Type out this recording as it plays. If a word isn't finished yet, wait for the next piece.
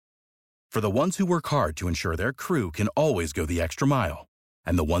For the ones who work hard to ensure their crew can always go the extra mile,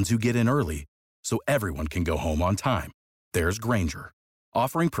 and the ones who get in early so everyone can go home on time, there's Grainger,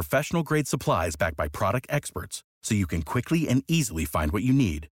 offering professional-grade supplies backed by product experts so you can quickly and easily find what you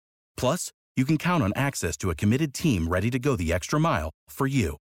need. Plus, you can count on access to a committed team ready to go the extra mile for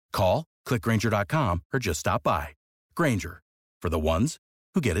you. Call, click Grainger.com, or just stop by. Grainger, for the ones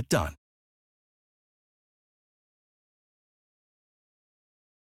who get it done.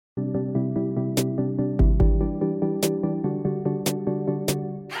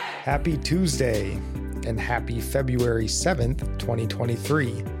 Happy Tuesday and happy February 7th,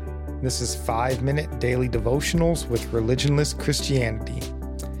 2023. This is 5-minute daily devotionals with religionless Christianity.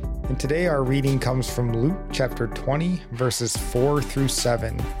 And today our reading comes from Luke chapter 20, verses 4 through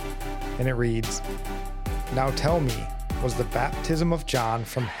 7. And it reads, "Now tell me, was the baptism of John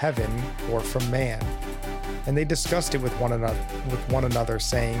from heaven or from man?" And they discussed it with one another,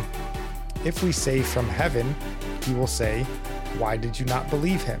 saying, "If we say from heaven, he will say, 'Why did you not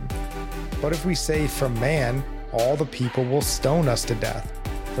believe him?' But if we say from man, all the people will stone us to death,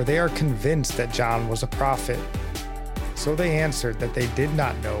 for they are convinced that John was a prophet." So they answered that they did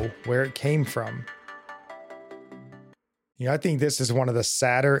not know where it came from. I think this is one of the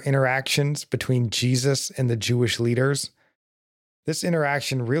sadder interactions between Jesus and the Jewish leaders. This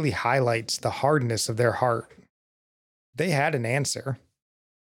interaction really highlights the hardness of their heart. They had an answer.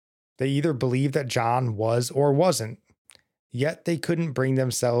 They either believed that John was or wasn't, yet they couldn't bring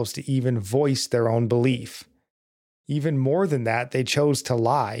themselves to even voice their own belief. Even more than that, they chose to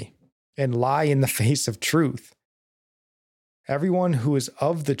lie, and lie in the face of truth. "Everyone who is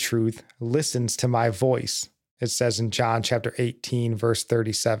of the truth listens to my voice," it says in John chapter 18, verse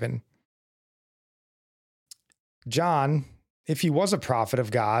 37. John, if he was a prophet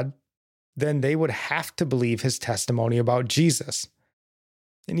of God, then they would have to believe his testimony about Jesus.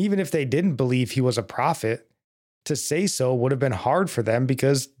 And even if they didn't believe he was a prophet, to say so would have been hard for them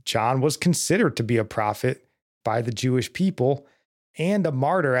because John was considered to be a prophet by the Jewish people and a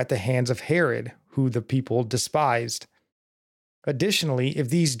martyr at the hands of Herod, who the people despised. Additionally, if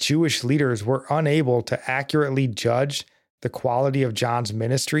these Jewish leaders were unable to accurately judge the quality of John's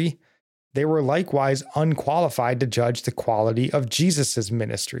ministry, they were likewise unqualified to judge the quality of Jesus'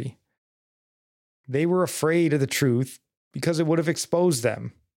 ministry. They were afraid of the truth because it would have exposed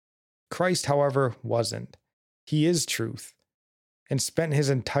them. Christ, however, wasn't. He is truth, and spent his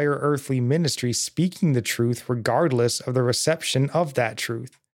entire earthly ministry speaking the truth regardless of the reception of that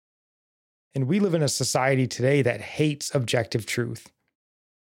truth. And we live in a society today that hates objective truth.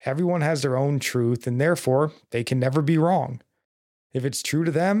 Everyone has their own truth, and therefore they can never be wrong. If it's true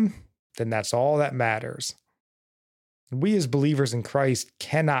to them, then that's all that matters. We as believers in Christ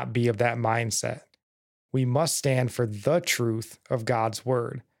cannot be of that mindset. We must stand for the truth of God's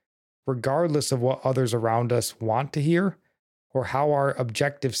word, regardless of what others around us want to hear or how our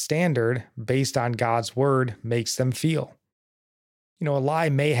objective standard based on God's word makes them feel. A lie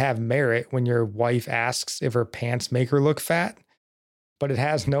may have merit when your wife asks if her pants make her look fat, but it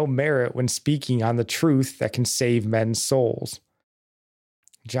has no merit when speaking on the truth that can save men's souls.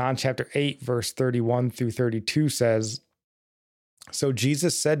 John chapter 8, verse 31 through 32 says, "So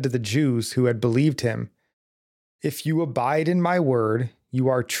Jesus said to the Jews who had believed him, 'If you abide in my word, you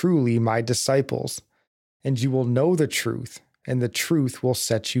are truly my disciples, and you will know the truth, and the truth will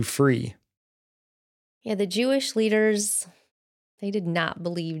set you free.'" Yeah, the Jewish leaders, they did not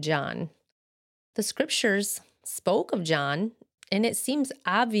believe John. The scriptures spoke of John, and it seems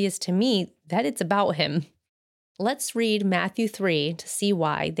obvious to me that it's about him. Let's read Matthew 3 to see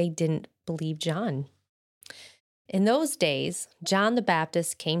why they didn't believe John. "In those days, John the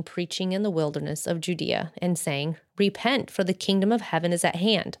Baptist came preaching in the wilderness of Judea and saying, 'Repent, for the kingdom of heaven is at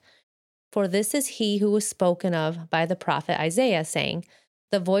hand.' For this is he who was spoken of by the prophet Isaiah, saying,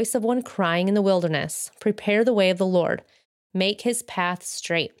 'The voice of one crying in the wilderness, prepare the way of the Lord, make his path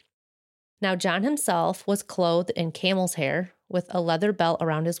straight.' Now John himself was clothed in camel's hair, with a leather belt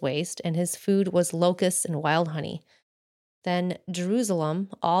around his waist, and his food was locusts and wild honey. Then Jerusalem,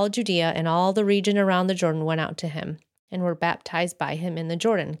 all Judea, and all the region around the Jordan went out to him, and were baptized by him in the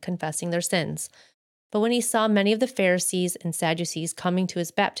Jordan, confessing their sins. But when he saw many of the Pharisees and Sadducees coming to his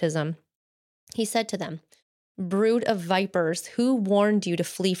baptism, he said to them, 'Brood of vipers, who warned you to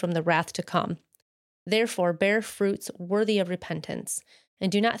flee from the wrath to come? Therefore bear fruits worthy of repentance,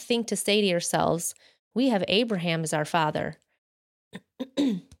 and do not think to say to yourselves, we have Abraham as our father.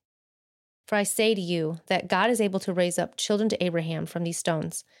 For I say to you that God is able to raise up children to Abraham from these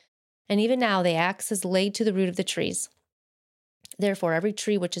stones. And even now the axe is laid to the root of the trees. Therefore every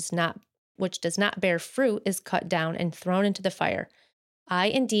tree which does not bear fruit is cut down and thrown into the fire. I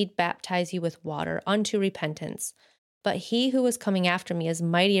indeed baptize you with water unto repentance, but he who is coming after me is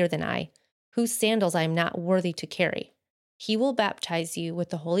mightier than I, whose sandals I am not worthy to carry. He will baptize you with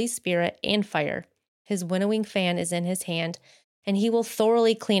the Holy Spirit and fire. His winnowing fan is in his hand, and he will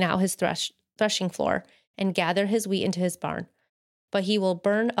thoroughly clean out his threshing floor and gather his wheat into his barn. But he will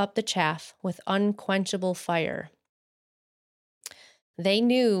burn up the chaff with unquenchable fire. They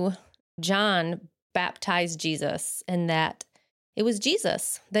knew John baptized Jesus and that it was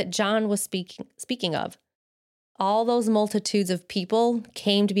Jesus that John was speaking of. All those multitudes of people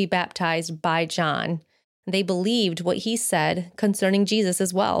came to be baptized by John. They believed what he said concerning Jesus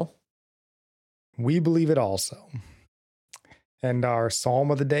as well. We believe it also. And our psalm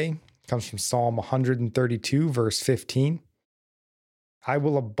of the day comes from Psalm 132, verse 15. I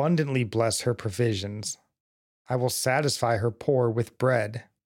will abundantly bless her provisions. I will satisfy her poor with bread.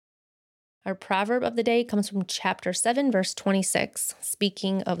 Our proverb of the day comes from chapter 7, verse 26,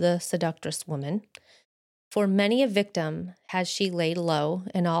 speaking of the seductress woman. For many a victim has she laid low,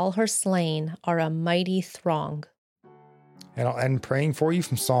 and all her slain are a mighty throng. And I'll end praying for you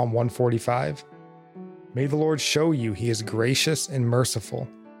from Psalm 145. May the Lord show you he is gracious and merciful,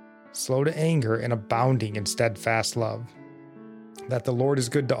 slow to anger and abounding in steadfast love. That the Lord is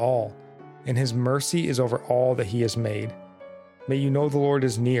good to all, and his mercy is over all that he has made. May you know the Lord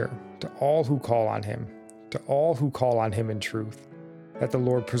is near to all who call on him, to all who call on him in truth. That the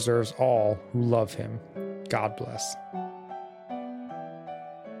Lord preserves all who love him. God bless.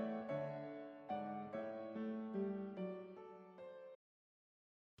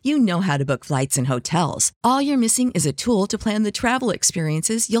 You know how to book flights and hotels. All you're missing is a tool to plan the travel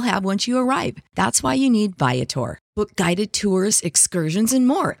experiences you'll have once you arrive. That's why you need Viator. Book guided tours, excursions, and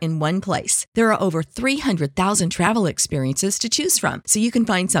more in one place. There are over 300,000 travel experiences to choose from, so you can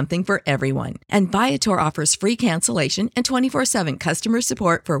find something for everyone. And Viator offers free cancellation and 24/7 customer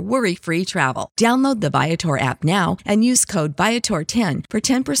support for worry-free travel. Download the Viator app now and use code Viator10 for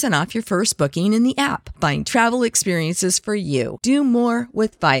 10% off your first booking in the app. Find travel experiences for you. Do more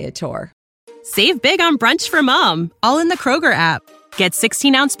with Viator. Save big on brunch for mom, all in the Kroger app. Get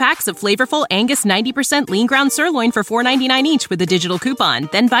 16-ounce packs of flavorful Angus 90% lean ground sirloin for $4.99 each with a digital coupon.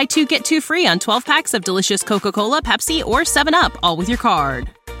 Then buy 2, get 2 free on 12 packs of delicious Coca-Cola, Pepsi, or 7-Up, all with your card.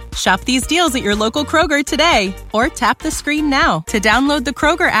 Shop these deals at your local Kroger today, or tap the screen now to download the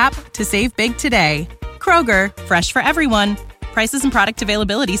Kroger app to save big today. Kroger, fresh for everyone. Prices and product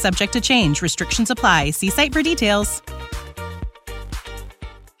availability subject to change. Restrictions apply. See site for details.